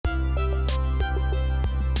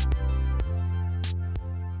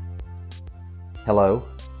Hello,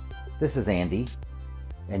 this is Andy,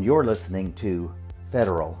 and you're listening to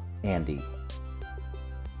Federal Andy.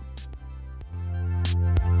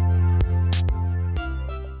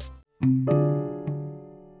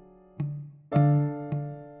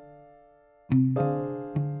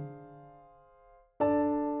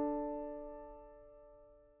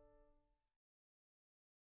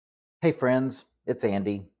 Hey friends, it's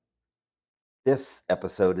Andy. This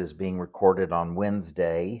episode is being recorded on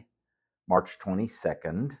Wednesday, March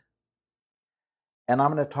 22nd, and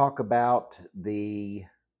I'm going to talk about the,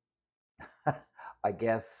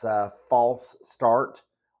 false start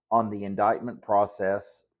on the indictment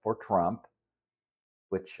process for Trump,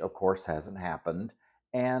 which of course hasn't happened,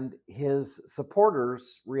 and his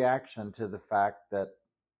supporters' reaction to the fact that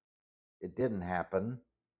it didn't happen.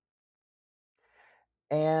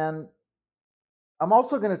 And I'm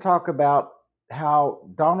also going to talk about how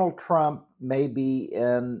Donald Trump may be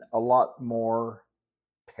in a lot more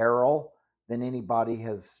peril than anybody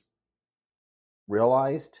has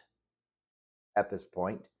realized at this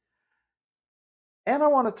point. And I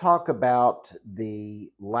want to talk about the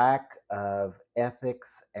lack of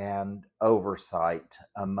ethics and oversight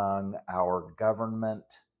among our government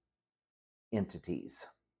entities.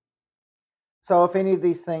 So if any of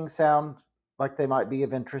these things sound like they might be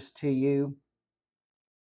of interest to you,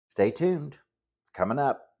 stay tuned. It's coming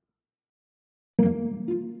up.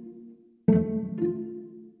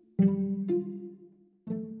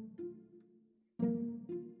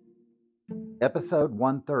 Episode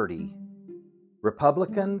 130.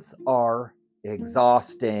 Republicans are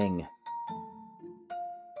exhausting.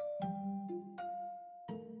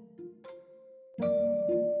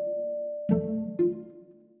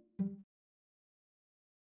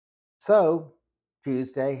 So,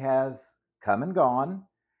 Tuesday has come and gone,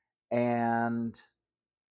 and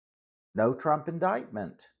no Trump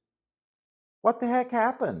indictment. What the heck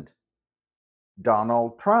happened?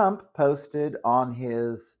 Donald Trump posted on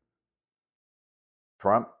his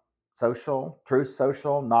Trump social, Truth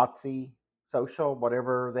Social, Nazi Social,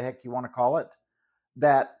 whatever the heck you want to call it,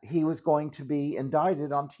 that he was going to be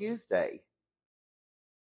indicted on Tuesday.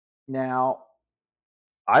 Now,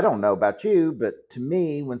 I don't know about you, but to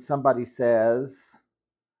me, when somebody says,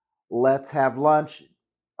 let's have lunch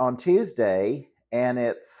on Tuesday, and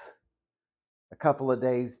it's a couple of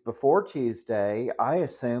days before Tuesday, I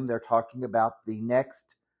assume they're talking about the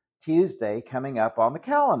next Tuesday coming up on the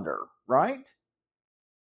calendar, right?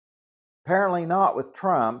 Apparently not with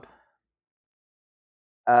Trump.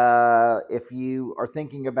 If you are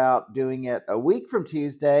thinking about doing it a week from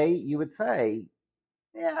Tuesday, you would say,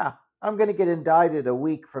 yeah, I'm going to get indicted a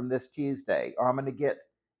week from this Tuesday, or I'm going to get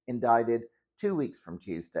indicted 2 weeks from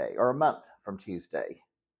Tuesday, or a month from Tuesday.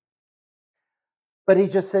 But he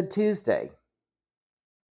just said Tuesday.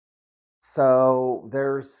 So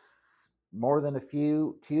there's more than a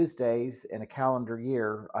few Tuesdays in a calendar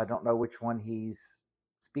year. I don't know which one he's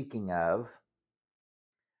speaking of,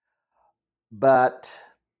 but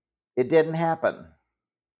it didn't happen.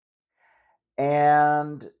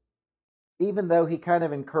 And even though he kind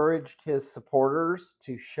of encouraged his supporters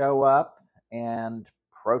to show up and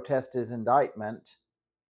protest his indictment,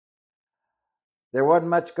 there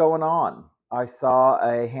wasn't much going on. I saw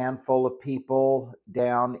a handful of people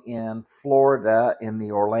down in Florida in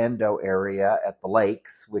the Orlando area at the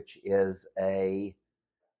lakes, which is I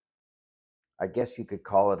guess you could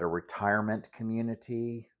call it a retirement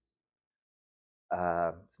community.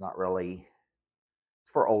 It's not really,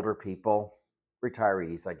 it's for older people,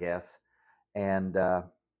 retirees, I guess, and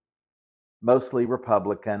mostly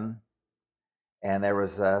Republican. And there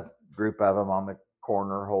was a group of them on the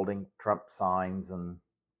corner holding Trump signs and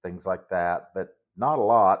things like that, but not a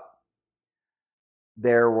lot.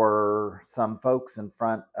 There were some folks in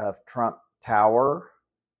front of Trump Tower.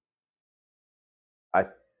 I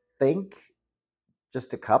think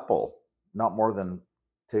just a couple, not more than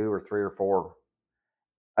 2 or 3 or 4.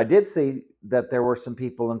 I did see that there were some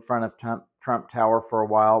people in front of Trump Tower for a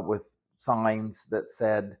while with signs that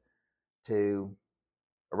said to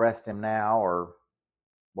arrest him now or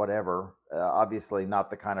whatever. Obviously not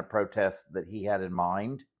the kind of protest that he had in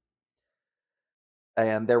mind.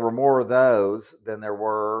 And there were more of those than there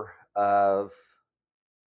were of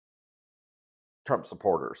Trump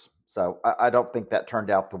supporters. So I don't think that turned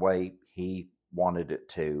out the way he wanted it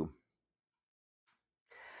to.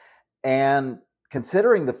 And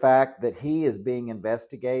considering the fact that he is being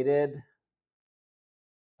investigated,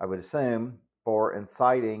 I would assume, for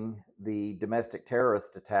inciting the domestic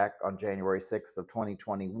terrorist attack on January 6th of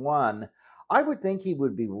 2021, I would think he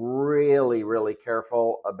would be really, really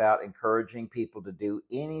careful about encouraging people to do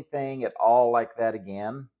anything at all like that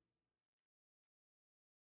again.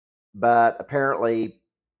 But apparently,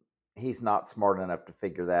 he's not smart enough to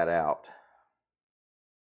figure that out.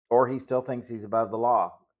 Or he still thinks he's above the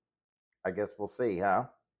law. I guess we'll see, huh?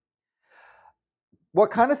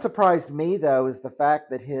 What kind of surprised me, though, is the fact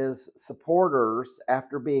that his supporters,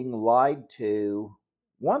 after being lied to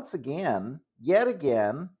once again, yet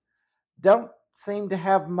again, don't seem to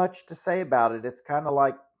have much to say about it. It's kind of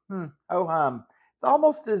like, ho hum. It's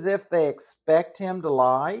almost as if they expect him to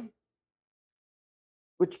lie,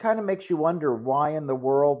 which kind of makes you wonder why in the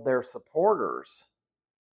world they're supporters.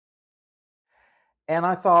 And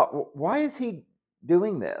I thought, why is he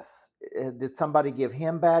doing this? Did somebody give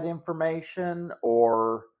him bad information,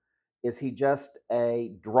 or is he just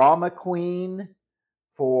a drama queen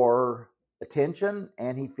for attention,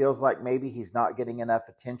 and he feels like maybe he's not getting enough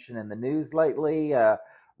attention in the news lately?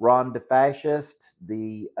 Ron DeFascist,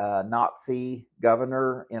 the Nazi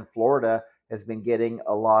governor in Florida, has been getting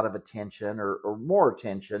a lot of attention, or more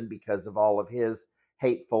attention, because of all of his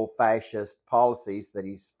hateful fascist policies that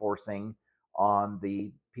he's forcing on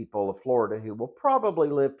the people of Florida, who will probably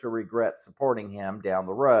live to regret supporting him down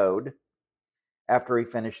the road after he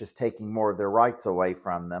finishes taking more of their rights away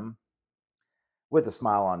from them, with a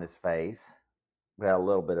smile on his face. Well, a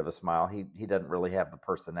little bit of a smile. He doesn't really have the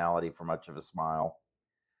personality for much of a smile.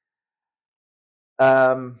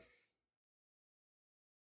 But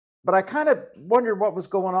I kind of wondered what was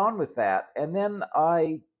going on with that. And then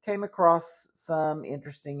I came across some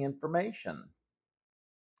interesting information.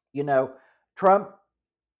 You know, Trump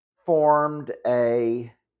formed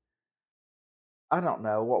I don't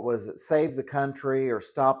know, what was it, Save the Country or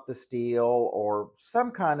Stop the Steal, or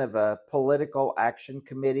some kind of a political action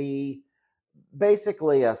committee,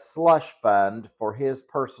 basically a slush fund for his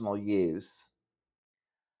personal use,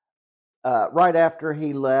 right after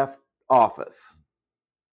he left office.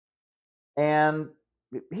 And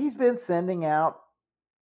he's been sending out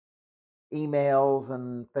emails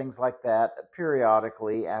and things like that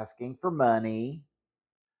periodically, asking for money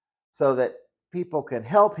so that people can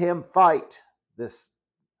help him fight this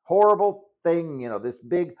horrible thing, this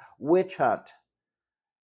big witch hunt.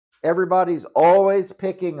 Everybody's always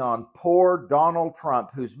picking on poor Donald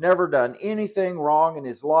Trump, who's never done anything wrong in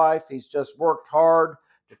his life. He's just worked hard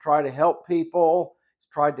to try to help people. He's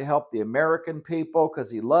tried to help the American people because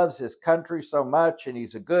he loves his country so much, and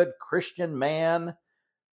he's a good Christian man.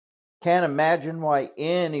 Can't imagine why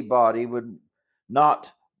anybody would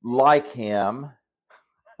not like him.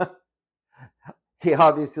 He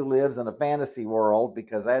obviously lives in a fantasy world,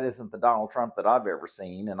 because that isn't the Donald Trump that I've ever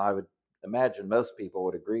seen, and I would imagine most people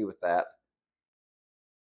would agree with that.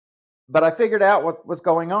 But I figured out what was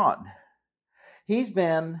going on. He's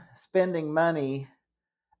been spending money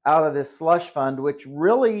out of this slush fund, which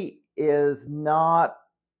really is not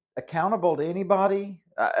accountable to anybody.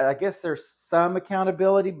 I guess there's some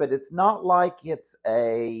accountability, but it's not like it's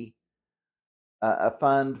a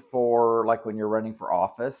fund for, like, when you're running for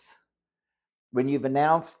office. When you've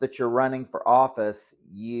announced that you're running for office,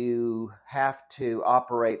 you have to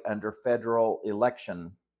operate under federal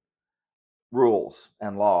election rules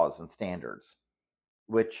and laws and standards,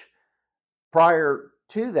 which prior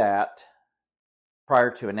to that, prior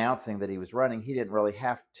to announcing that he was running, he didn't really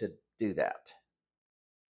have to do that.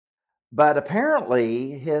 But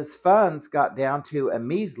apparently his funds got down to a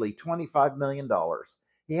measly $25 million.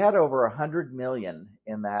 He had over $100 million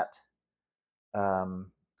in that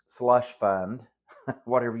slush fund,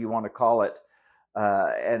 whatever you want to call it.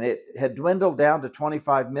 And it had dwindled down to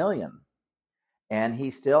 $25 million. And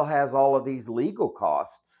he still has all of these legal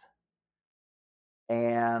costs.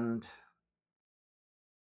 And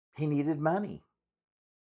he needed money.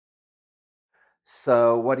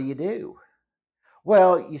 So what do?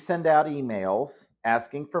 Well, you send out emails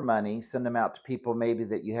asking for money, send them out to people maybe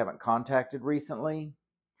that you haven't contacted recently.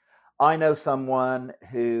 I know someone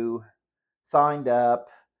who signed up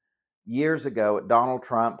years ago at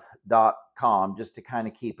donaldtrump.com just to kind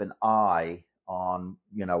of keep an eye on,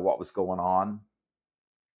 what was going on.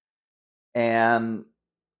 And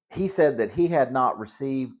he said that he had not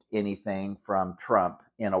received anything from Trump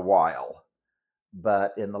in a while.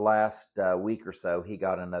 But in the last week or so, he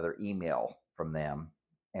got another email from them.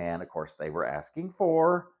 And of course, they were asking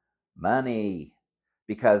for money,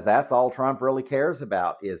 because that's all Trump really cares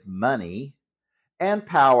about, is money and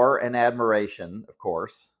power and admiration, of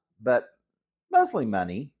course, but mostly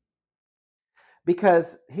money,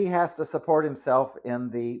 because he has to support himself in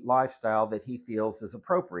the lifestyle that he feels is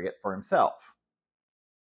appropriate for himself.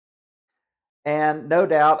 And no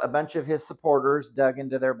doubt a bunch of his supporters dug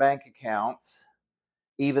into their bank accounts,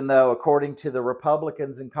 even though, according to the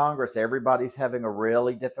Republicans in Congress, everybody's having a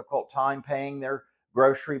really difficult time paying their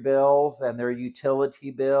grocery bills and their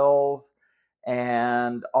utility bills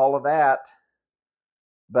and all of that.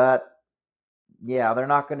 But yeah, they're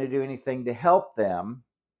not going to do anything to help them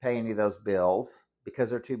pay any of those bills because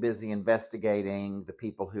they're too busy investigating the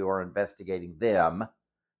people who are investigating them.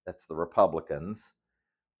 That's the Republicans,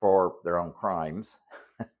 for their own crimes.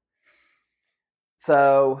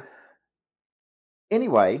 So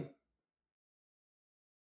anyway,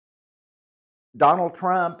 Donald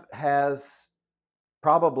Trump has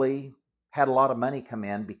probably had a lot of money come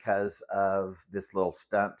in because of this little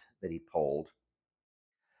stunt that he pulled.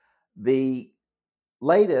 The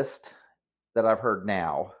latest that I've heard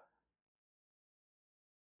now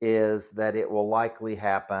is that it will likely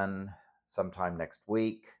happen sometime next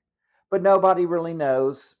week, but nobody really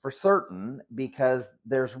knows for certain because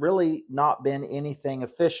there's really not been anything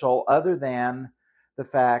official other than the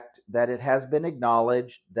fact that it has been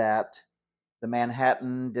acknowledged that the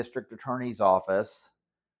Manhattan District Attorney's Office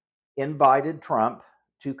invited Trump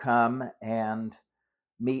to come and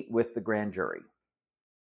meet with the grand jury.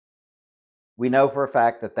 We know for a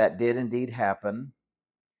fact that that did indeed happen,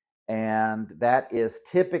 and that is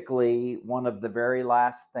typically one of the very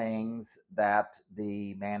last things that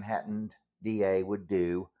the Manhattan DA would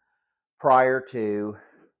do prior to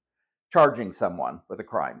charging someone with a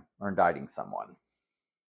crime or indicting someone.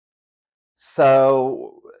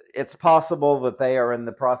 So it's possible that they are in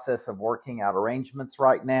the process of working out arrangements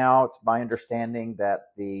right now. It's my understanding that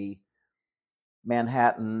the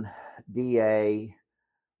Manhattan DA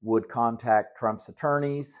would contact Trump's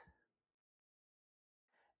attorneys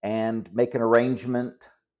and make an arrangement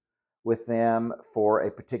with them for a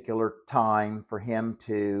particular time for him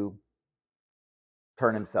to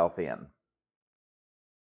turn himself in.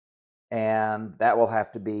 And that will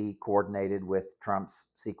have to be coordinated with Trump's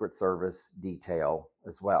Secret Service detail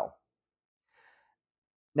as well.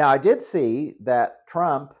 Now, I did see that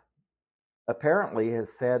Trump apparently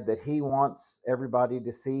has said that he wants everybody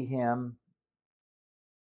to see him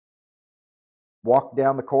walk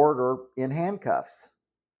down the corridor in handcuffs.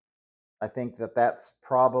 I think that that's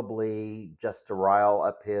probably just to rile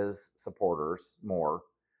up his supporters more,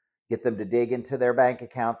 get them to dig into their bank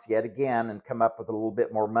accounts yet again and come up with a little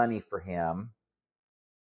bit more money for him.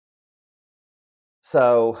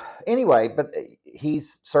 So anyway, but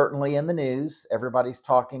he's certainly in the news. Everybody's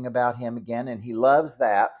talking about him again, and he loves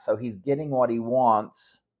that. So he's getting what he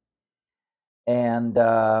wants. And,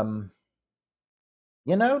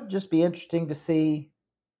 just be interesting to see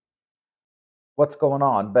what's going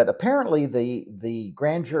on. But apparently the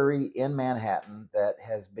grand jury in Manhattan that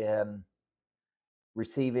has been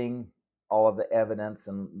receiving all of the evidence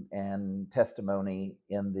and testimony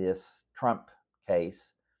in this Trump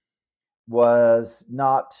case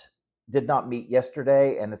did not meet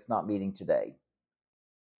yesterday, and it's not meeting today.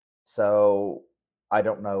 So I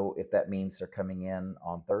don't know if that means they're coming in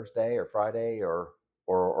on Thursday or Friday or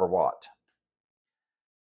what.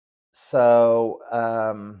 So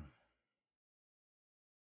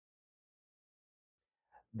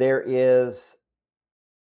there is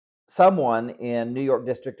someone in New York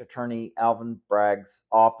District Attorney Alvin Bragg's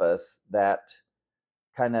office that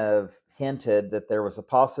kind of hinted that there was a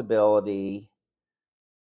possibility,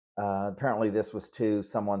 apparently this was to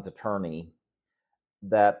someone's attorney,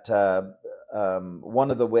 that one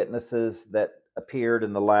of the witnesses that appeared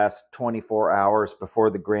in the last 24 hours before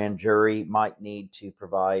the grand jury might need to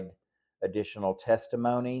provide additional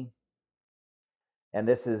testimony. And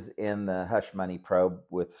this is in the hush money probe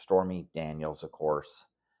with Stormy Daniels, of course.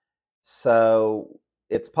 So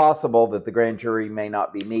it's possible that the grand jury may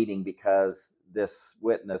not be meeting because this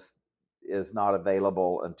witness is not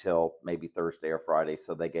available until maybe Thursday or Friday.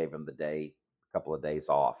 So they gave him a couple of days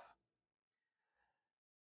off.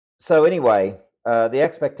 So anyway, the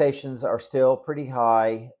expectations are still pretty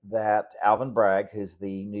high that Alvin Bragg, who's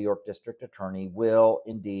the New York District Attorney, will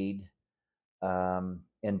indeed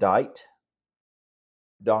indict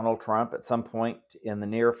Donald Trump at some point in the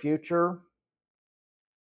near future.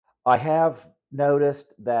 I have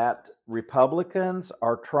noticed that Republicans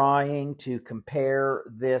are trying to compare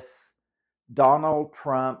this Donald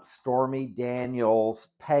Trump, Stormy Daniels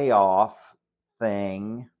payoff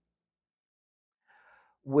thing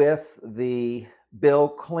with the Bill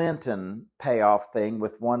Clinton payoff thing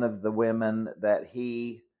with one of the women that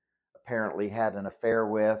he apparently had an affair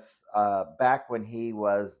with back when he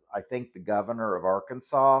was, I think, the governor of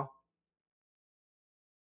Arkansas.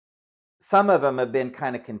 Some of them have been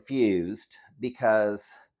kind of confused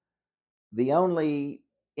because the only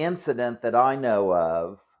incident that I know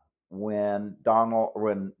of when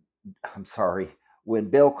Bill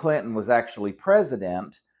Clinton was actually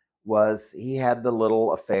president was he had the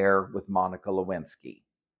little affair with Monica Lewinsky.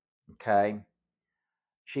 Okay.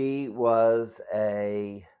 She was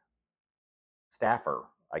a staffer,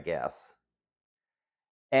 I guess.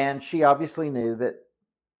 And she obviously knew that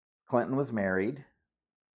Clinton was married,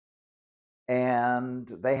 and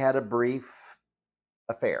they had a brief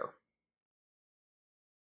affair.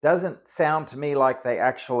 Doesn't sound to me like they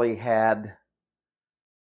actually had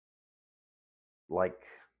like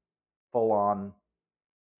full on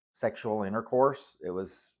sexual intercourse. It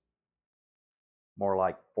was more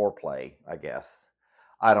like foreplay, I guess.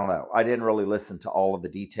 I don't know. I didn't really listen to all of the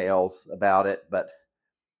details about it, but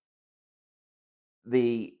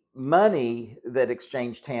the money that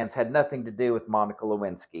exchanged hands had nothing to do with Monica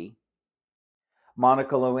Lewinsky.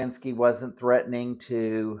 Monica Lewinsky wasn't threatening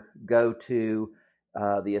to go to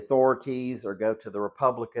the authorities or go to the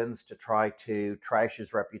Republicans to try to trash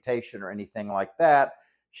his reputation or anything like that.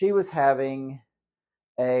 She was having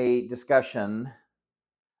a discussion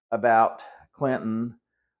about Clinton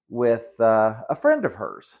with a friend of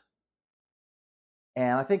hers.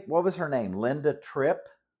 And I think, what was her name? Linda Tripp?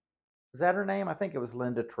 Was that her name? I think it was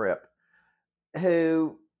Linda Tripp,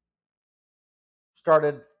 who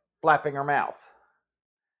started flapping her mouth.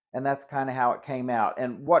 And that's kind of how it came out.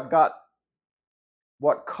 And what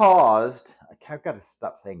caused, I've got to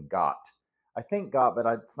stop saying got. I think got, but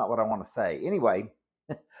it's not what I want to say. Anyway,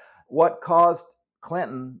 what caused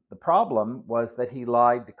Clinton the problem was that he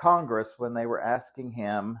lied to Congress when they were asking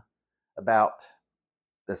him about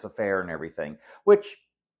this affair and everything, which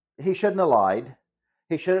he shouldn't have lied.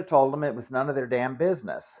 He should have told them it was none of their damn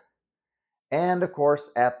business. And of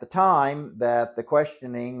course, at the time that the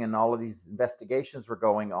questioning and all of these investigations were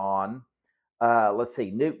going on, let's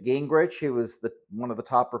see, Newt Gingrich, who was one of the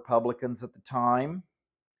top Republicans at the time,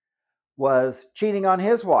 was cheating on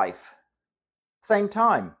his wife. Same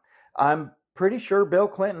time. I'm pretty sure Bill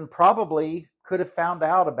Clinton probably could have found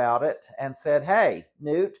out about it and said, hey,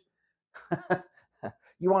 Newt,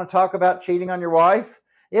 you want to talk about cheating on your wife?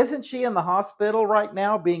 Isn't she in the hospital right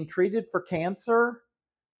now being treated for cancer?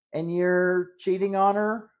 And you're cheating on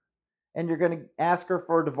her? And you're going to ask her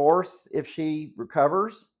for a divorce if she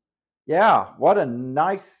recovers? Yeah, what a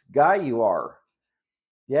nice guy you are.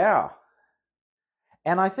 Yeah.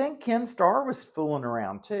 And I think Ken Starr was fooling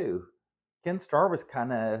around too. Ken Starr was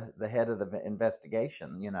kind of the head of the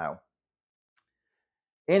investigation, you know.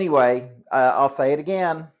 Anyway, I'll say it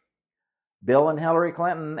again. Bill and Hillary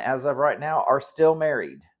Clinton, as of right now, are still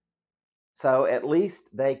married. So at least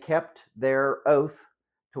they kept their oath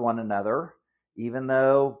to one another, even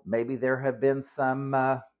though maybe there have been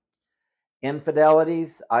some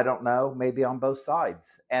infidelities. I don't know, maybe on both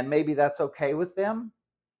sides. And maybe that's okay with them.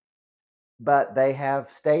 But they have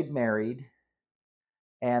stayed married.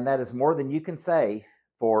 And that is more than you can say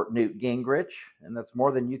for Newt Gingrich. And that's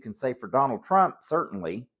more than you can say for Donald Trump,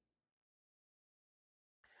 certainly.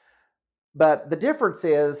 But the difference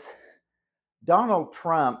is Donald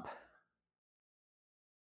Trump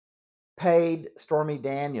paid Stormy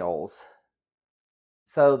Daniels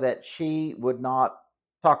so that she would not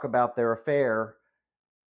talk about their affair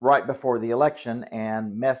right before the election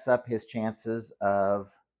and mess up his chances of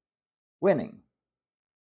winning.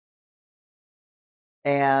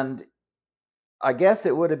 And I guess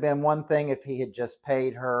it would have been one thing if he had just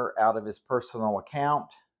paid her out of his personal account,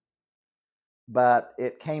 but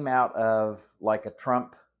it came out of like a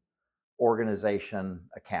Trump organization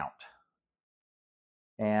account.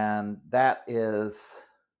 And that's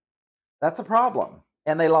a problem.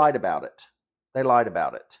 And they lied about it.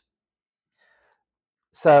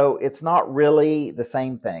 So it's not really the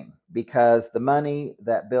same thing, because the money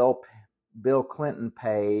that Bill Clinton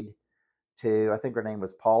paid to, I think her name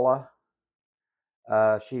was Paula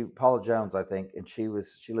Jones, I think, and she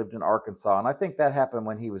lived in Arkansas, and I think that happened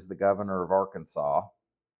when he was the governor of Arkansas.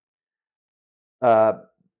 That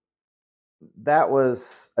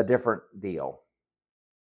was a different deal,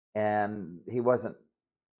 and he wasn't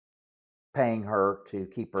paying her to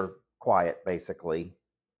keep her quiet, basically.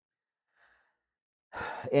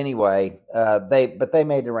 Anyway, they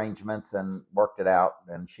made arrangements and worked it out,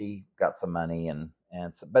 and she got some money,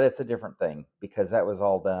 but it's a different thing because that was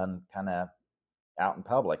all done kind of out in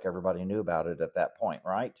public. Everybody knew about it at that point,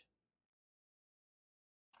 right?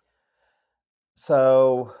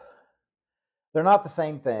 So they're not the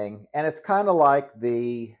same thing, and it's kind of like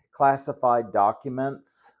the classified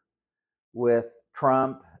documents with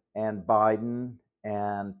Trump and Biden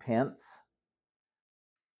and Pence.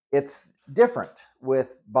 It's different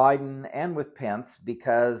with Biden and with Pence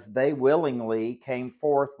because they willingly came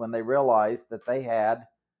forth when they realized that they had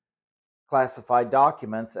classified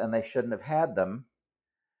documents and they shouldn't have had them.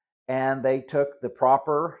 and they took the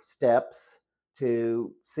proper steps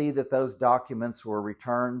to see that those documents were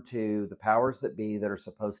returned to the powers that be that are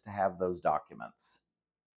supposed to have those documents.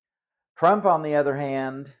 Trump, on the other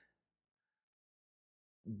hand,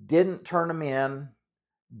 didn't turn them in,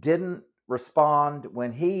 didn't respond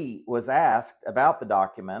when he was asked about the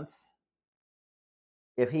documents.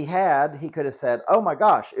 If he had, he could have said, "Oh my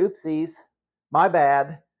gosh, oopsies, my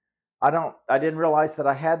bad. I didn't realize that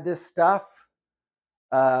I had this stuff.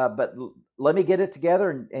 But let me get it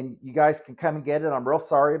together, and you guys can come and get it. I'm real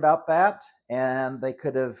sorry about that." And they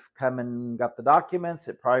could have come and got the documents.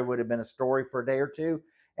 It probably would have been a story for a day or two,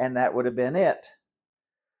 and that would have been it.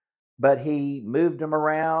 But he moved them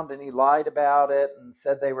around, and he lied about it and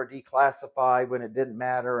said they were declassified when it didn't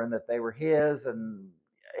matter and that they were his. And,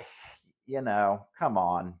 come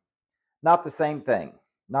on. Not the same thing.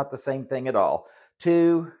 Not the same thing at all.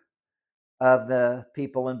 Two of the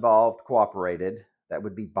people involved cooperated. That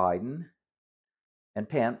would be Biden and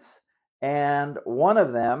Pence. And one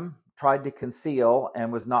of them tried to conceal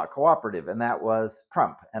and was not cooperative, and that was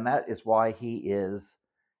Trump. And that is why he is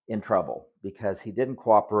in trouble, because he didn't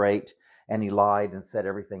cooperate and he lied and said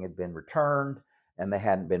everything had been returned and they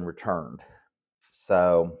hadn't been returned.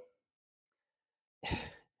 So,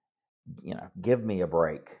 give me a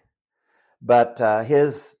break. But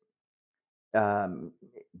his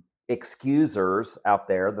excusers out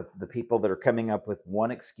there, the people that are coming up with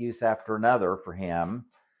one excuse after another for him,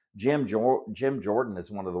 Jim Jordan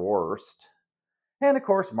is one of the worst. And of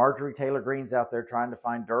course, Marjorie Taylor Greene's out there trying to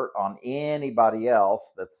find dirt on anybody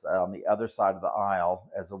else that's on the other side of the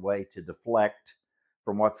aisle as a way to deflect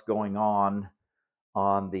from what's going on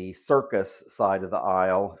the circus side of the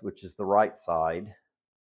aisle, which is the right side.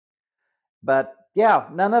 But yeah,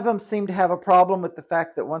 none of them seem to have a problem with the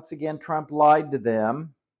fact that once again Trump lied to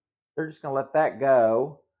them. They're just going to let that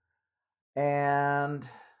go. And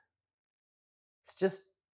it's just,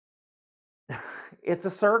 it's a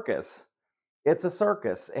circus. It's a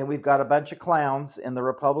circus. And we've got a bunch of clowns in the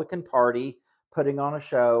Republican Party putting on a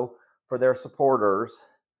show for their supporters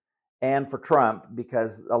and for Trump,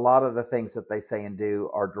 because a lot of the things that they say and do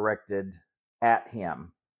are directed at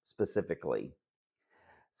him specifically.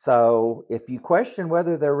 So if you question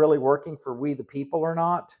whether they're really working for we the people or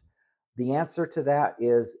not, the answer to that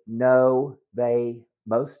is no, they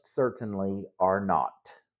most certainly are not.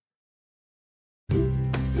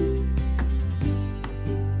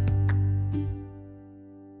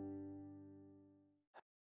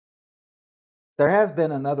 There has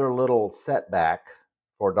been another little setback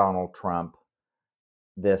for Donald Trump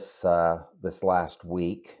this last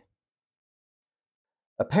week.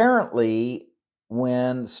 Apparently,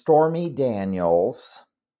 when Stormy Daniels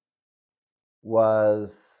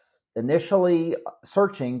was initially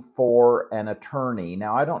searching for an attorney.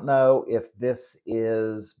 Now, I don't know if this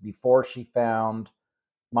is before she found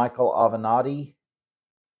Michael Avenatti,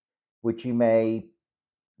 which you may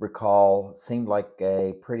recall seemed like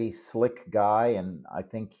a pretty slick guy, and I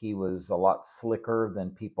think he was a lot slicker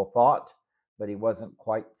than people thought, but he wasn't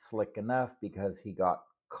quite slick enough because he got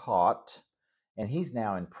caught, and he's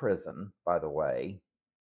now in prison, by the way.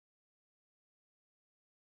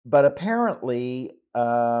 But apparently,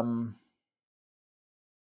 there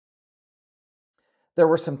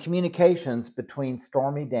were some communications between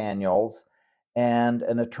Stormy Daniels and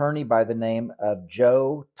an attorney by the name of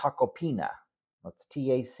Joe Tacopina. That's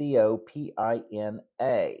Tacopina.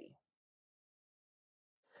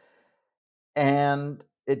 And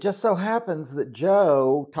it just so happens that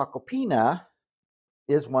Joe Tacopina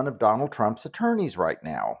is one of Donald Trump's attorneys right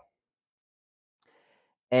now.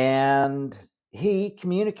 And he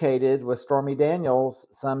communicated with Stormy Daniels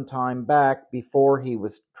some time back before he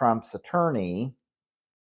was Trump's attorney.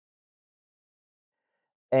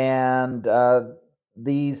 And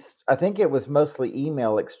these, I think it was mostly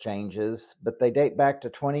email exchanges, but they date back to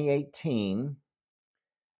 2018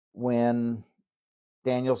 when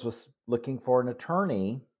Daniels was looking for an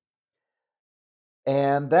attorney.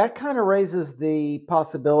 And that kind of raises the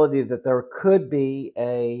possibility that there could be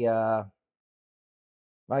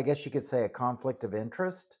I guess you could say a conflict of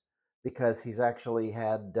interest, because he's actually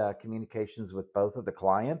had communications with both of the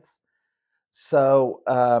clients. So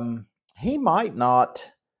he might not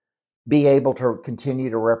be able to continue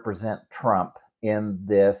to represent Trump in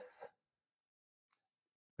this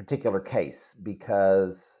particular case,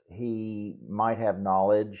 because he might have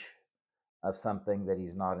knowledge of something that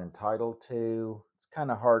he's not entitled to. It's kind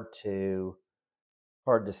of hard to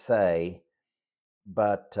say,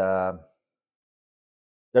 but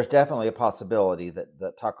there's definitely a possibility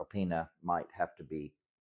that Tacopina might have to be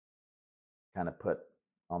kind of put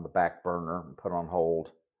on the back burner and put on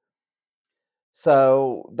hold.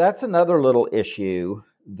 So that's another little issue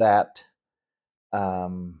that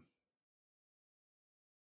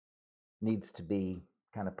needs to be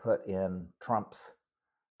kind of put in Trump's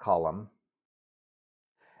column.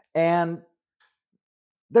 And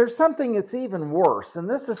there's something that's even worse, and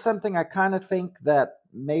this is something I kind of think that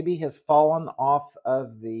maybe has fallen off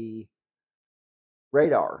of the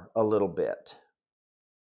radar a little bit.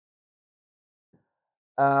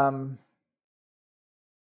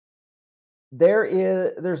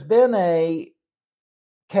 There's been a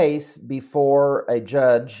case before a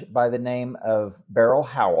judge by the name of Beryl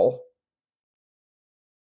Howell,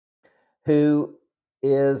 who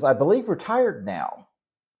is, I believe, retired now.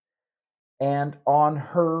 And on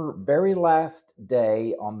her very last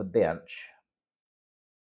day on the bench,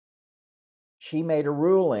 she made a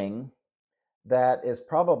ruling that is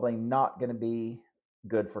probably not going to be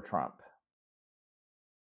good for Trump.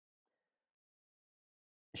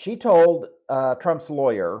 She told Trump's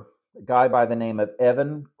lawyer, a guy by the name of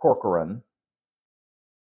Evan Corcoran,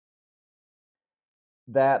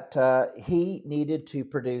 that he needed to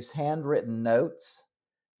produce handwritten notes,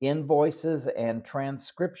 invoices, and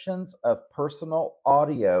transcriptions of personal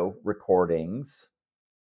audio recordings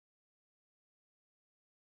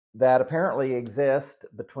that apparently exist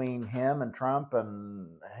between him and Trump, and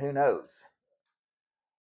who knows.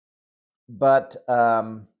 But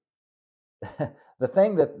the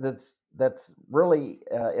thing that's really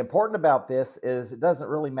important about this is it doesn't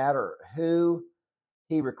really matter who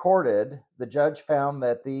he recorded. The judge found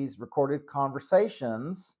that these recorded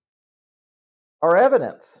conversations are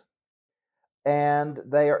evidence, and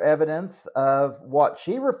they are evidence of what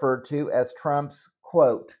she referred to as Trump's,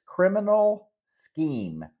 quote, criminal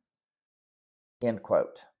scheme, end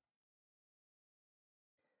quote,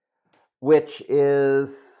 which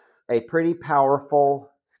is a pretty powerful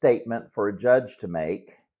statement for a judge to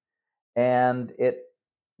make. And it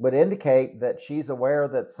would indicate that she's aware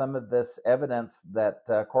that some of this evidence that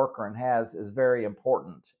Corcoran has is very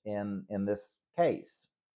important in this case.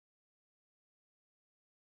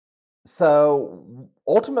 So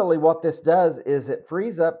ultimately what this does is it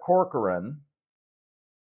frees up Corcoran,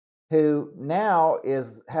 who now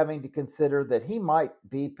is having to consider that he might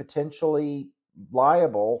be potentially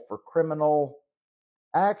liable for criminal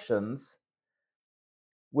actions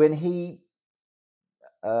when he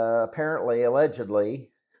allegedly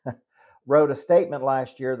wrote a statement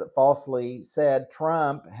last year that falsely said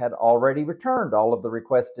Trump had already returned all of the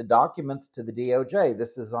requested documents to the DOJ.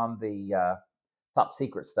 This is on the top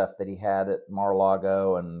secret stuff that he had at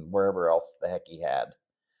Mar-a-Lago and wherever else the heck he had.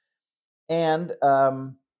 And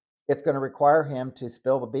it's going to require him to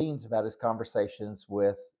spill the beans about his conversations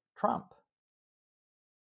with Trump.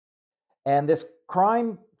 And this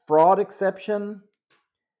crime fraud exception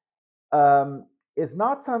is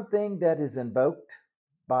not something that is invoked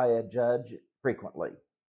by a judge frequently.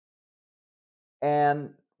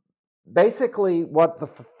 And basically what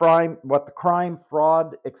the crime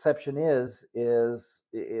fraud exception is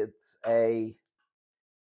it's a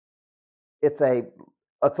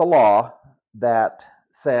law that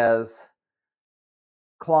says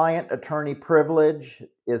client attorney privilege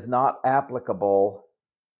is not applicable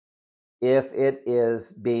if it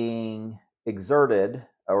is being exerted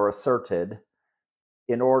or asserted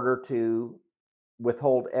in order to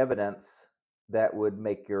withhold evidence that would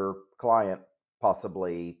make your client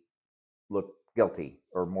possibly look guilty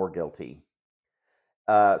or more guilty.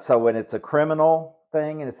 So when it's a criminal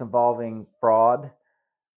thing and it's involving fraud,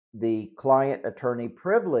 the client attorney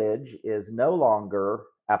privilege is no longer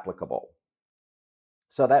applicable.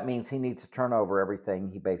 So that means he needs to turn over everything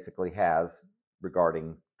he basically has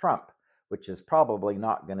regarding Trump, which is probably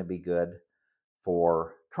not going to be good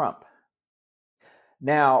for Trump.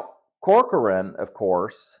 Now, Corcoran, of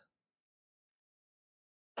course,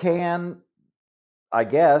 can, I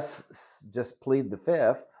guess, just plead the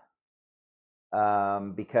fifth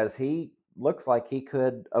because he looks like he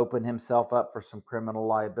could open himself up for some criminal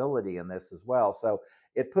liability in this as well. So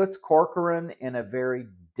it puts Corcoran in a very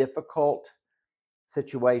difficult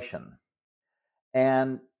situation.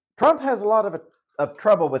 And Trump has a lot of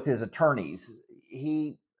trouble with his attorneys.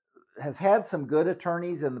 He has had some good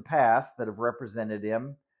attorneys in the past that have represented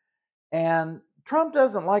him, and Trump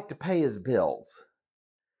doesn't like to pay his bills,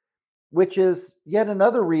 which is yet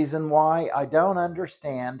another reason why I don't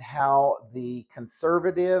understand how the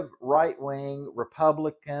conservative, right-wing,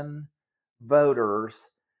 Republican voters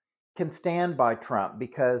can stand by Trump,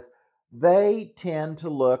 because they tend to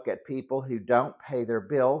look at people who don't pay their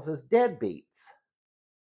bills as deadbeats.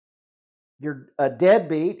 You're a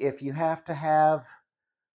deadbeat if you have to have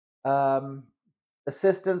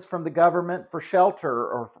assistance from the government for shelter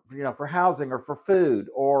or for housing or for food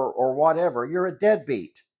or whatever, you're a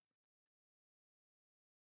deadbeat.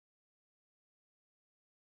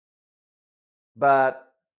 But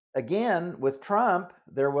again, with Trump,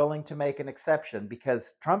 they're willing to make an exception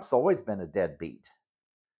because Trump's always been a deadbeat.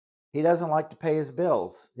 He doesn't like to pay his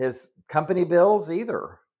bills, his company bills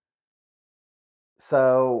either.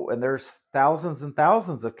 So, and there's thousands and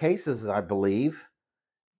thousands of cases, I believe,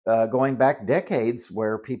 going back decades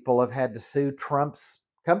where people have had to sue Trump's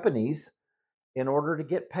companies in order to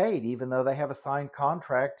get paid, even though they have a signed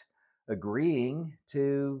contract agreeing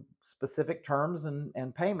to specific terms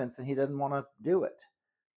and payments, and he doesn't want to do it.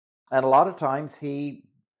 And a lot of times he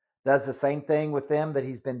does the same thing with them that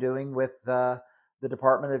he's been doing with the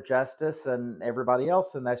Department of Justice and everybody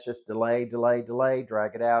else, and that's just delay,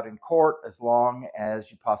 drag it out in court as long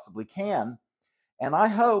as you possibly can. And I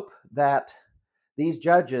hope that these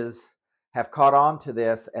judges have caught on to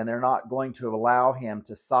this and they're not going to allow him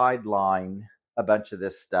to sideline a bunch of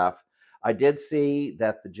this stuff. I did see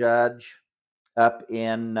that the judge up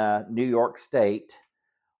in New York State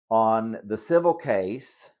on the civil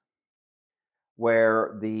case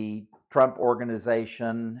where the Trump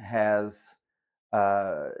organization is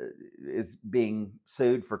being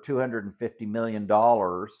sued for $250 million.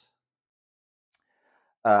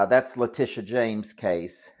 That's Letitia James'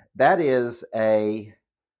 case. That is a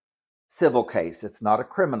civil case. It's not a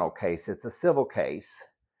criminal case. It's a civil case.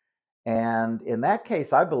 And in that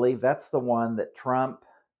case, I believe that's the one that Trump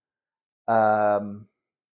pled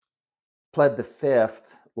the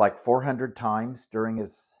fifth like 400 times during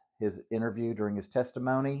his interview, during his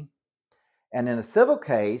testimony. And in a civil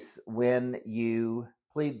case, when you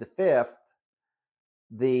plead the fifth,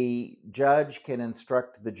 the judge can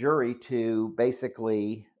instruct the jury to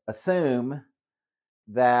basically assume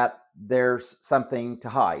that there's something to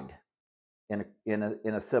hide in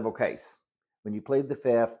a civil case. When you plead the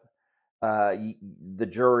fifth, the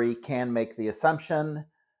jury can make the assumption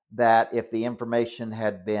that if the information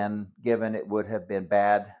had been given, it would have been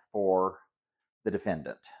bad for the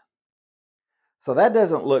defendant. So that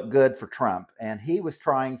doesn't look good for Trump. And he was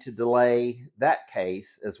trying to delay that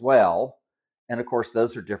case as well. And of course,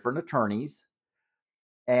 those are different attorneys.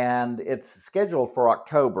 And it's scheduled for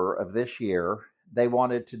October of this year. They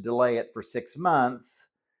wanted to delay it for 6 months,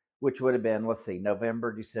 which would have been, let's see,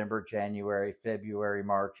 November, December, January, February,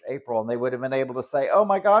 March, April. And they would have been able to say, oh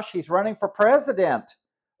my gosh, he's running for president.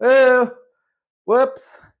 Oh,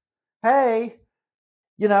 whoops. Hey,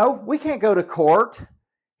 we can't go to court.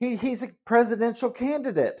 He's a presidential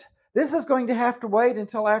candidate. This is going to have to wait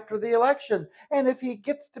until after the election. And if he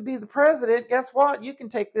gets to be the president, guess what? You can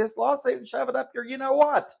take this lawsuit and shove it up your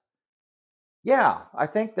you-know-what. Yeah, I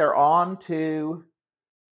think they're on to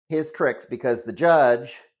his tricks because the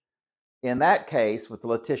judge in that case with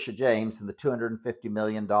Letitia James and the $250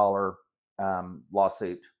 million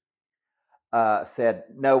lawsuit said,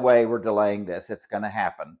 no way we're delaying this. It's going to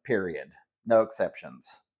happen, period. No exceptions.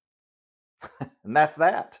 And that's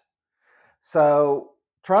that. So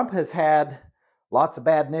Trump has had lots of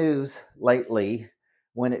bad news lately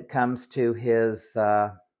when it comes to his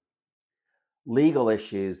legal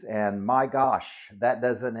issues. And my gosh, that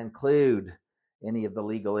doesn't include any of the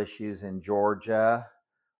legal issues in Georgia,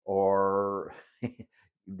 or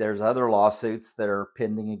there's other lawsuits that are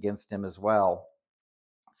pending against him as well.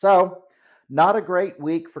 So not a great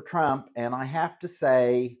week for Trump. And I have to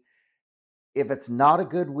say, if it's not a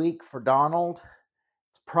good week for Donald,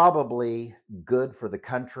 it's probably good for the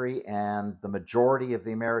country and the majority of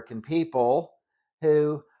the American people,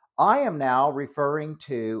 who I am now referring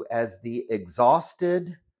to as the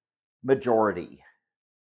exhausted majority.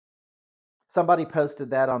 Somebody posted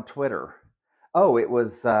that on Twitter. Oh, it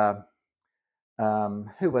was, who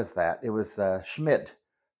was that? It was Schmidt,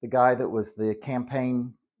 the guy that was the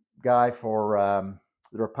campaign guy for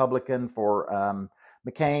the Republican for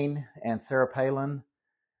McCain and Sarah Palin.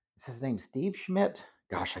 Is his name Steve Schmidt?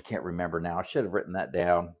 Gosh, I can't remember now. I should have written that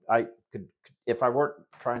down. I could, if I weren't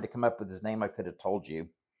trying to come up with his name, I could have told you.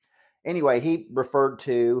 Anyway, he referred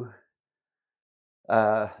to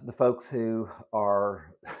the folks who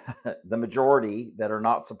are the majority that are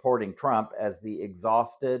not supporting Trump as the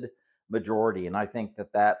exhausted majority. And I think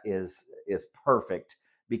that is perfect,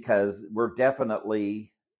 because we're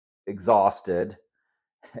definitely exhausted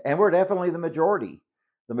and we're definitely the majority.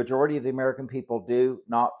 The majority of the American people do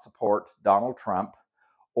not support Donald Trump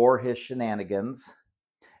or his shenanigans,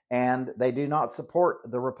 and they do not support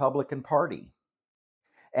the Republican Party.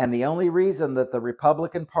 And the only reason that the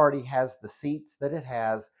Republican Party has the seats that it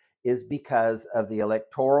has is because of the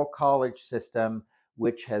Electoral College system,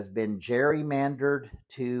 which has been gerrymandered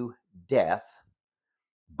to death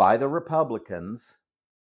by the Republicans.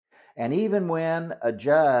 And even when a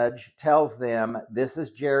judge tells them this is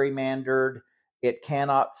gerrymandered, it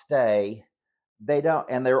cannot stay, they don't,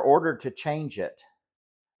 and they're ordered to change it,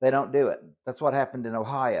 they don't do it. That's what happened in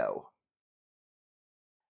Ohio.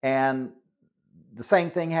 And the same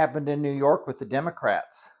thing happened in New York with the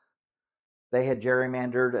Democrats. They had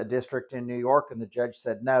gerrymandered a district in New York, and the judge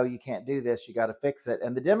said, no, you can't do this, you got to fix it.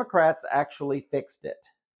 And the Democrats actually fixed it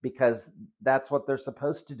because that's what they're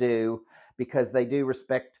supposed to do, because they do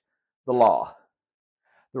respect the law.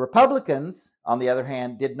 The Republicans, on the other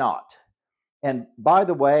hand, did not. And by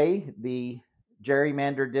the way, the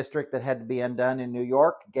gerrymandered district that had to be undone in New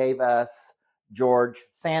York gave us George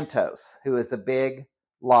Santos, who is a big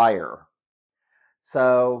liar.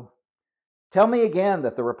 So tell me again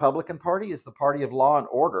that the Republican Party is the party of law and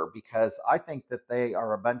order, because I think that they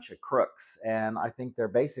are a bunch of crooks, and I think they're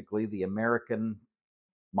basically the American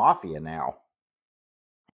mafia now.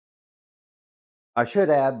 I should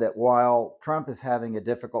add that while Trump is having a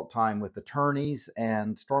difficult time with attorneys,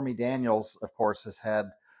 and Stormy Daniels, of course, has had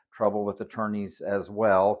trouble with attorneys as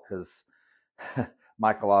well, because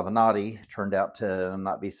Michael Avenatti turned out to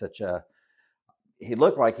not be he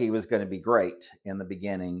looked like he was going to be great in the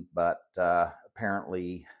beginning, but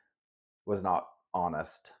apparently was not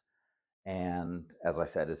honest. And as I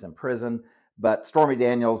said, is in prison. But Stormy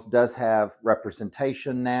Daniels does have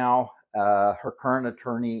representation now. Her current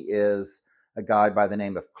attorney is a guy by the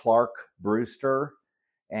name of Clark Brewster,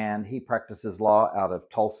 and he practices law out of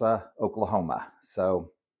Tulsa, Oklahoma.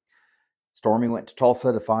 So Stormy went to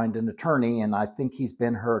Tulsa to find an attorney, and I think he's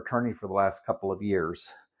been her attorney for the last couple of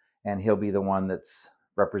years, and he'll be the one that's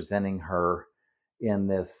representing her in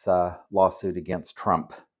this lawsuit against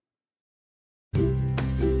Trump.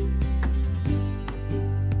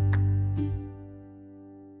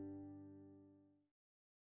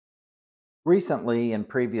 Recently, in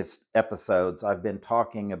previous episodes, I've been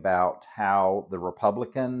talking about how the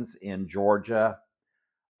Republicans in Georgia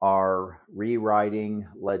are rewriting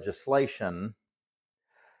legislation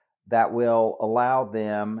that will allow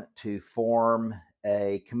them to form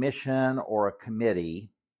a commission or a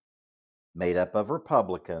committee made up of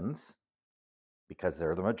Republicans, because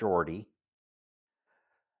they're the majority,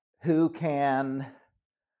 who can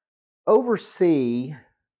oversee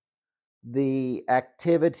the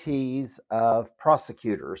activities of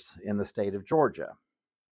prosecutors in the state of Georgia.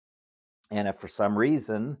 And if for some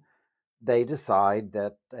reason they decide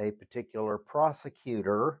that a particular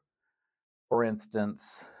prosecutor, for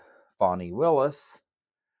instance, Fani Willis,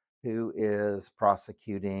 who is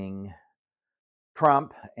prosecuting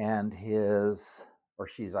Trump and I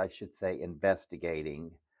should say,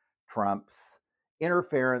 investigating Trump's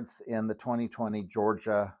interference in the 2020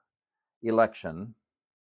 Georgia election,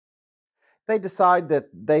 they decide that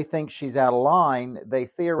they think she's out of line, they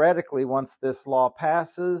theoretically, once this law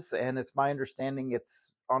passes, and it's my understanding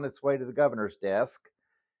it's on its way to the governor's desk,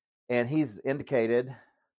 and he's indicated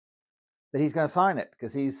that he's going to sign it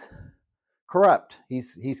because he's corrupt.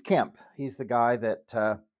 He's Kemp. He's the guy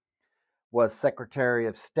that was Secretary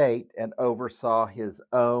of State and oversaw his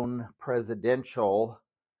own presidential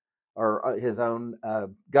or his own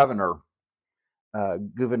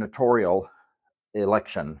gubernatorial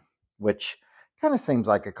election, which kind of seems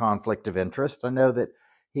like a conflict of interest. I know that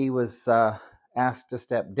he was asked to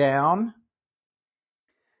step down,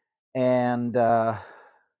 and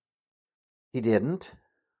he didn't.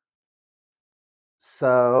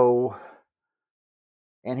 So,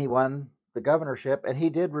 and he won the governorship, and he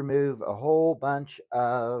did remove a whole bunch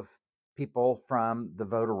of people from the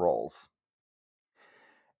voter rolls.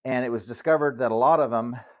 And it was discovered that a lot of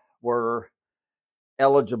them were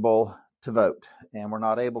eligible to vote and were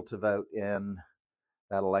not able to vote in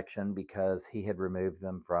that election because he had removed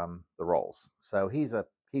them from the rolls. So he's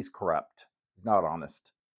corrupt. He's not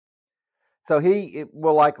honest. So he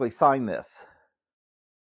will likely sign this.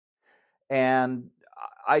 And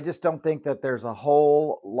I just don't think that there's a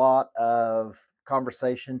whole lot of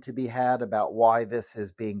conversation to be had about why this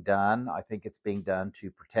is being done. I think it's being done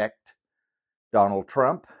to protect Donald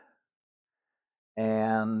Trump.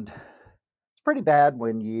 And it's pretty bad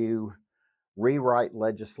when you rewrite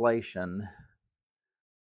legislation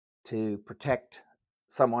to protect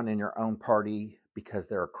someone in your own party because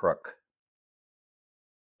they're a crook.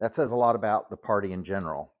 That says a lot about the party in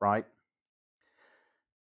general, right?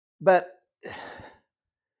 But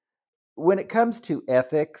when it comes to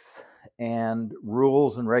ethics and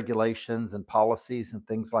rules and regulations and policies and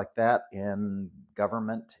things like that in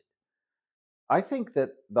government, I think that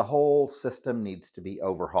the whole system needs to be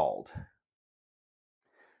overhauled.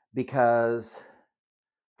 Because,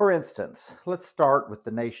 for instance, let's start with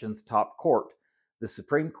the nation's top court, the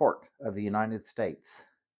Supreme Court of the United States,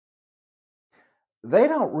 they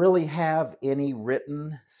don't really have any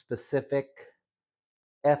written specific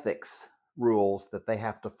ethics rules that they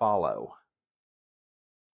have to follow.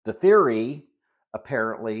 The theory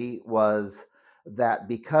apparently was that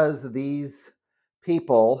because these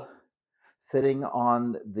people sitting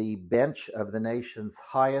on the bench of the nation's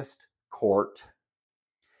highest court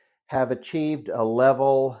have achieved a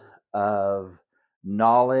level of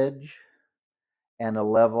knowledge and a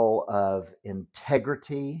level of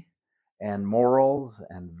integrity and morals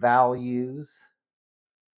and values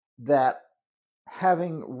that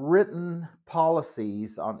having written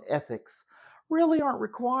policies on ethics really aren't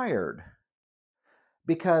required.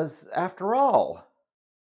 Because after all,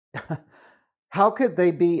 how could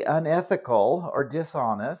they be unethical or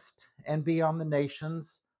dishonest and be on the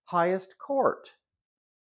nation's highest court?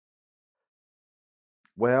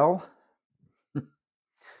 Well,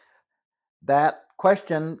 that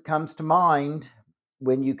question comes to mind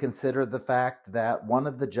when you consider the fact that one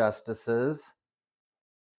of the justices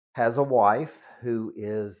has a wife who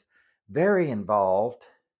is very involved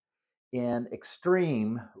in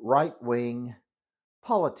extreme right-wing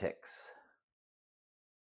politics.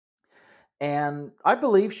 And I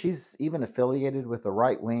believe she's even affiliated with a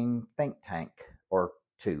right-wing think tank or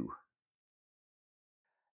two.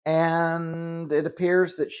 And it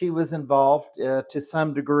appears that she was involved to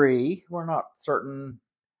some degree, we're not certain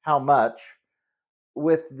how much,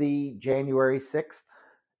 with the January 6th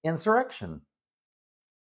insurrection.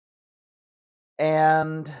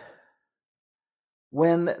 And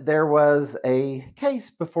when there was a case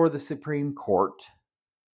before the Supreme Court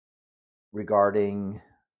regarding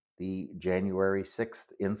the January 6th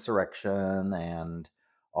insurrection and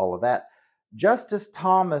all of that, Justice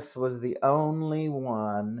Thomas was the only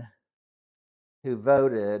one who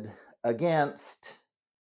voted against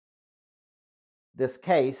this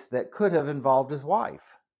case that could have involved his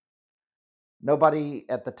wife. Nobody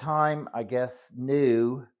at the time, I guess,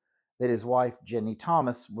 knew that his wife, Ginni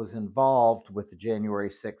Thomas, was involved with the January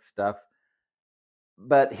 6th stuff,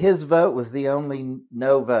 but his vote was the only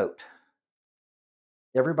no vote.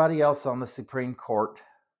 Everybody else on the Supreme Court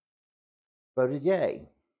voted yay.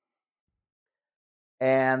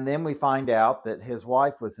 And then we find out that his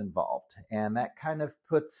wife was involved, and that kind of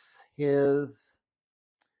puts his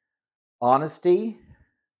honesty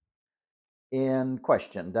in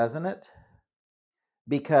question, doesn't it?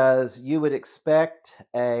 Because you would expect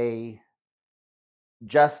a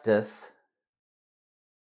justice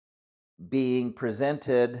being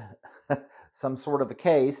presented some sort of a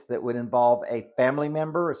case that would involve a family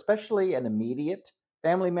member, especially an immediate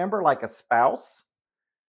family member like a spouse,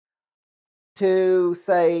 to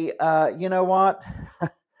say, you know what,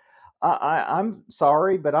 I'm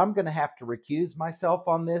sorry, but I'm going to have to recuse myself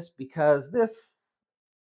on this because this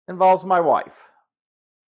involves my wife.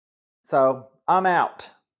 So I'm out.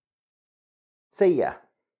 See ya.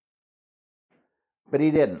 But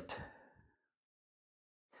he didn't.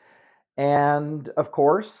 And of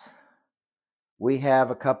course, we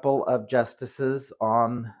have a couple of justices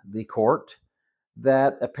on the court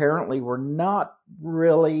that apparently were not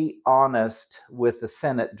really honest with the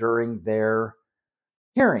Senate during their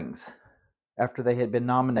hearings after they had been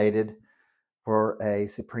nominated for a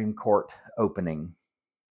Supreme Court opening.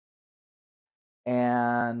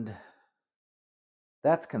 And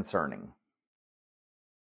that's concerning.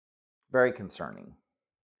 Very concerning.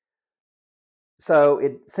 So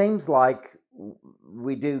it seems like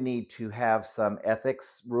we do need to have some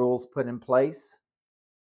ethics rules put in place.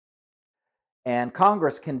 And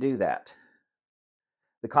Congress can do that.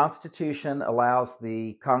 The Constitution allows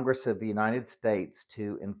the Congress of the United States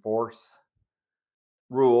to enforce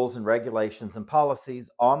rules and regulations and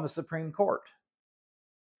policies on the Supreme Court.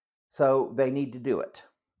 So they need to do it.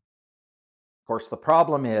 Of course, the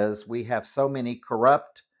problem is we have so many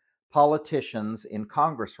corrupt politicians in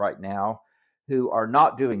Congress right now who are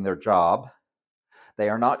not doing their job. They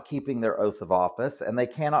are not keeping their oath of office, and they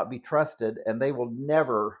cannot be trusted, and they will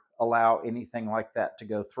never allow anything like that to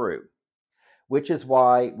go through, which is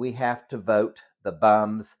why we have to vote the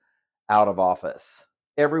bums out of office.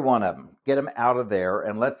 Every one of them. Get them out of there,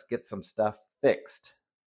 and let's get some stuff fixed.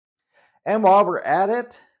 And while we're at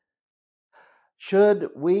it, should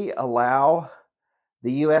we allow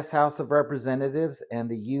the U.S. House of Representatives and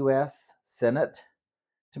the U.S. Senate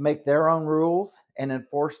to make their own rules and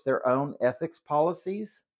enforce their own ethics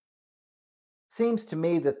policies? Seems to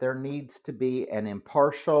me that there needs to be an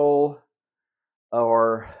impartial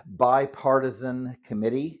or bipartisan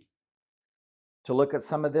committee to look at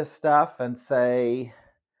some of this stuff and say,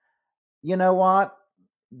 you know what?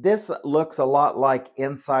 This looks a lot like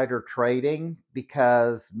insider trading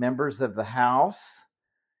because members of the House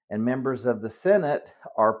and members of the Senate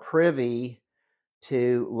are privy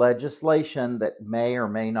to legislation that may or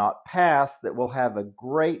may not pass that will have a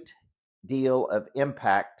great deal of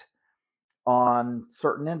impact on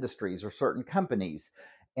certain industries or certain companies.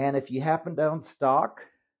 And if you happen to own stock,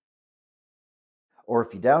 or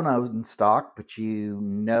if you don't own stock, but you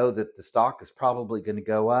know that the stock is probably going to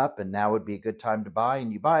go up and now would be a good time to buy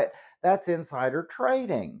and you buy it, that's insider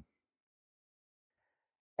trading.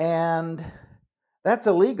 And that's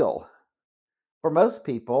illegal for most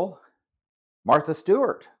people. Martha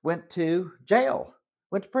Stewart went to jail,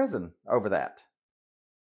 went to prison over that.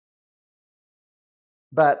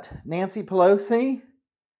 But Nancy Pelosi,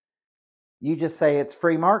 you just say it's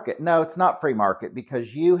free market. No, it's not free market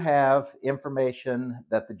because you have information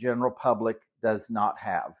that the general public does not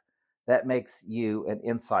have. That makes you an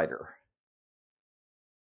insider.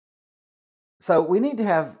 So we need to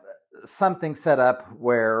have something set up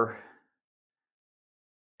where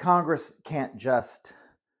Congress can't just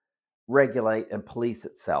regulate and police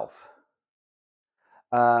itself.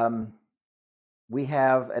 We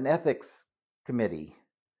have an ethics committee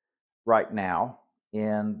right now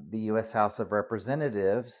in the U.S. House of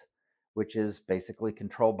Representatives, which is basically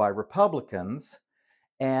controlled by Republicans.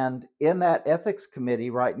 And in that ethics committee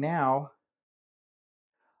right now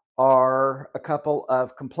are a couple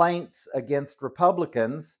of complaints against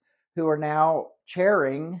Republicans who are now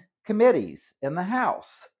chairing committees in the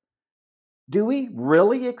House. Do we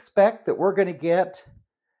really expect that we're going to get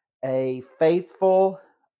a faithful,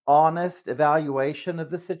 honest evaluation of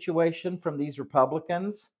the situation from these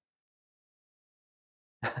Republicans?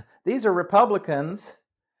 These are Republicans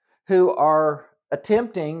who are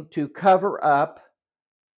attempting to cover up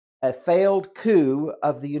a failed coup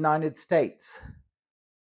of the United States.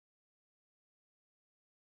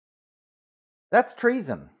 That's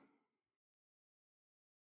treason.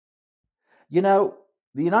 You know,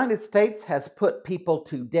 the United States has put people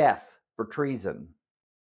to death for treason.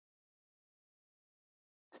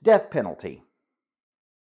 It's death penalty.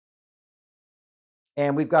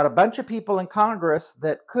 And we've got a bunch of people in Congress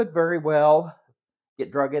that could very well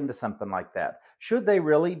get drug into something like that. Should they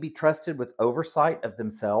really be trusted with oversight of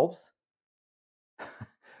themselves?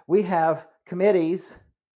 We have committees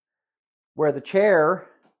where the chair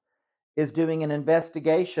is doing an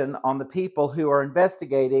investigation on the people who are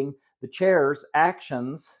investigating the chair's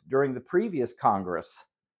actions during the previous Congress.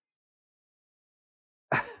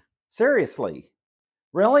 Seriously,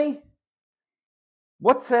 really?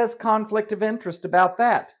 What says conflict of interest about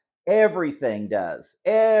that? Everything does.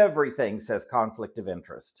 Everything says conflict of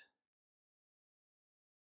interest.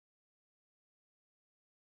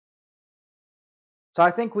 So I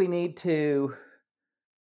think we need to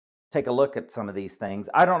take a look at some of these things.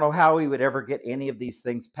 I don't know how we would ever get any of these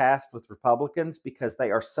things passed with Republicans because they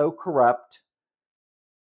are so corrupt.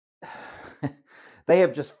 They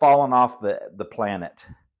have just fallen off the planet.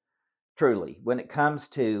 Truly, when it comes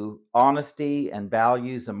to honesty and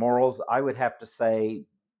values and morals, I would have to say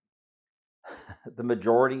the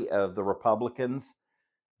majority of the Republicans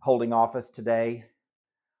holding office today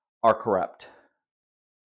are corrupt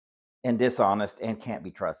and dishonest and can't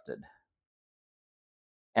be trusted.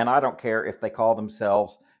 And I don't care if they call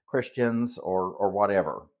themselves Christians or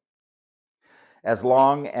whatever. As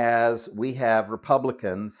long as we have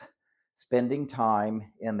Republicans spending time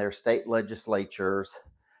in their state legislatures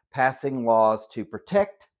passing laws to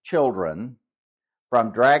protect children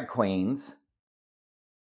from drag queens.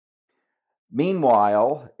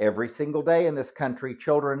 Meanwhile, every single day in this country,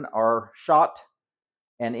 children are shot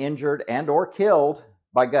and injured and or killed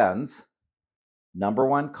by guns. Number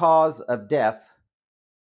one cause of death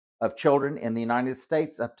of children in the United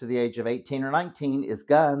States up to the age of 18 or 19 is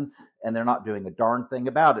guns, and they're not doing a darn thing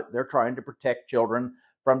about it. They're trying to protect children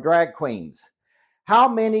from drag queens. How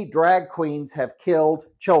many drag queens have killed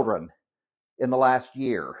children in the last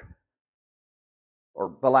year,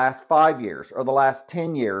 or the last 5 years, or the last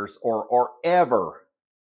 10 years, or ever?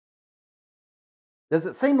 Does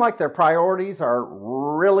it seem like their priorities are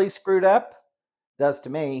really screwed up? It does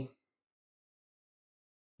to me.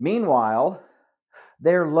 Meanwhile,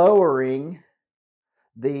 they're lowering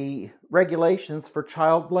the regulations for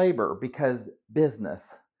child labor because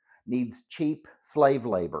business needs cheap slave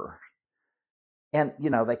labor. And,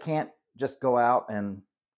 they can't just go out and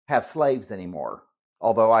have slaves anymore.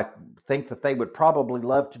 Although I think that they would probably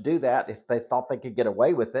love to do that if they thought they could get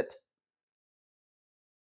away with it.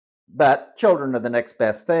 But children are the next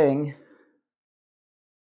best thing.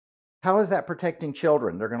 How is that protecting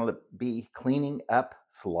children? They're going to be cleaning up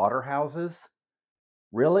slaughterhouses?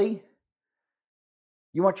 Really?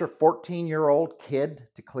 You want your 14-year-old kid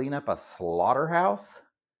to clean up a slaughterhouse?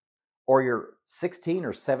 Or your 16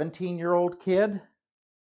 or 17-year-old kid?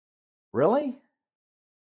 Really?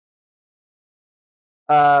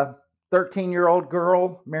 13-year-old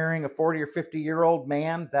girl marrying a 40 or 50-year-old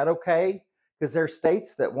man, that okay? Because there are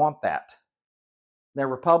states that want that. There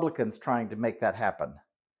are Republicans trying to make that happen.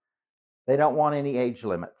 They don't want any age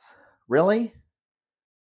limits. Really?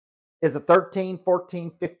 Is a 13,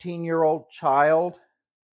 14, 15-year-old child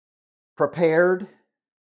prepared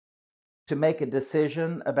to make a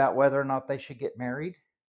decision about whether or not they should get married?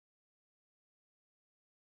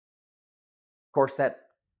 Of course, that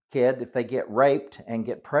kid, if they get raped and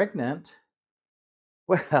get pregnant,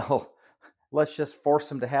 well, let's just force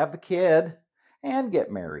them to have the kid and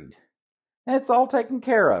get married. And it's all taken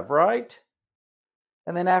care of, right?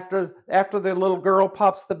 And then after the little girl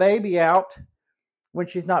pops the baby out, when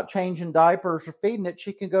she's not changing diapers or feeding it,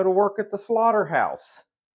 she can go to work at the slaughterhouse.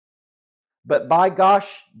 But by gosh,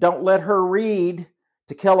 don't let her read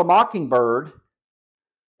To Kill a Mockingbird.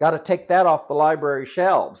 Got to take that off the library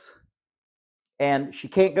shelves. And she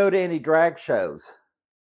can't go to any drag shows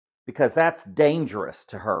because that's dangerous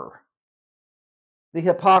to her. The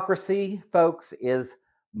hypocrisy, folks, is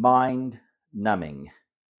mind-numbing.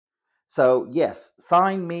 So, yes,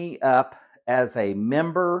 sign me up as a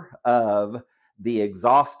member of the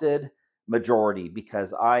exhausted majority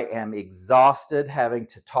because I am exhausted having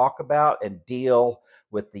to talk about and deal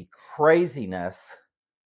with the craziness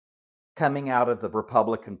coming out of the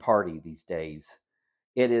Republican Party these days.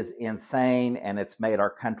 It is insane, and it's made our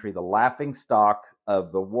country the laughingstock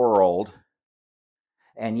of the world.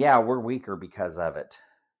 And yeah, we're weaker because of it.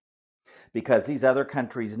 Because these other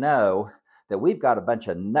countries know that we've got a bunch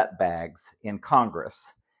of nutbags in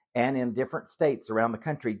Congress and in different states around the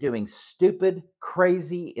country doing stupid,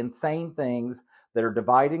 crazy, insane things that are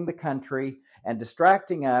dividing the country and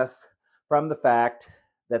distracting us from the fact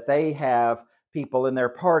that they have people in their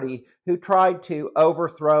party who tried to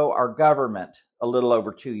overthrow our government a little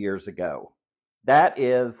over 2 years ago. That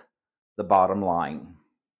is the bottom line.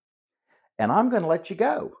 And I'm going to let you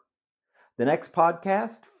go. The next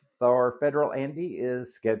podcast for Federal Andy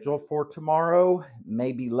is scheduled for tomorrow,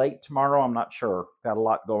 maybe late tomorrow. I'm not sure. Got a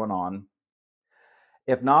lot going on.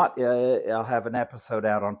 If not, I'll have an episode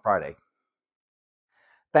out on Friday.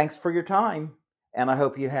 Thanks for your time, and I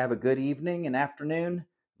hope you have a good evening and afternoon,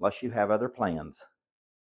 unless you have other plans.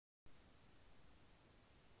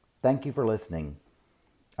 Thank you for listening.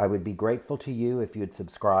 I would be grateful to you if you'd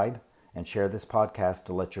subscribe and share this podcast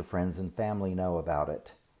to let your friends and family know about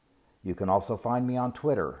it. You can also find me on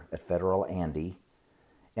Twitter at Federal Andy,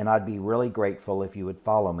 and I'd be really grateful if you would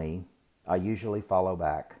follow me. I usually follow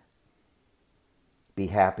back. Be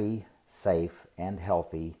happy, safe, and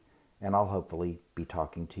healthy, and I'll hopefully be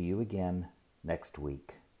talking to you again next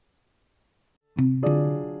week.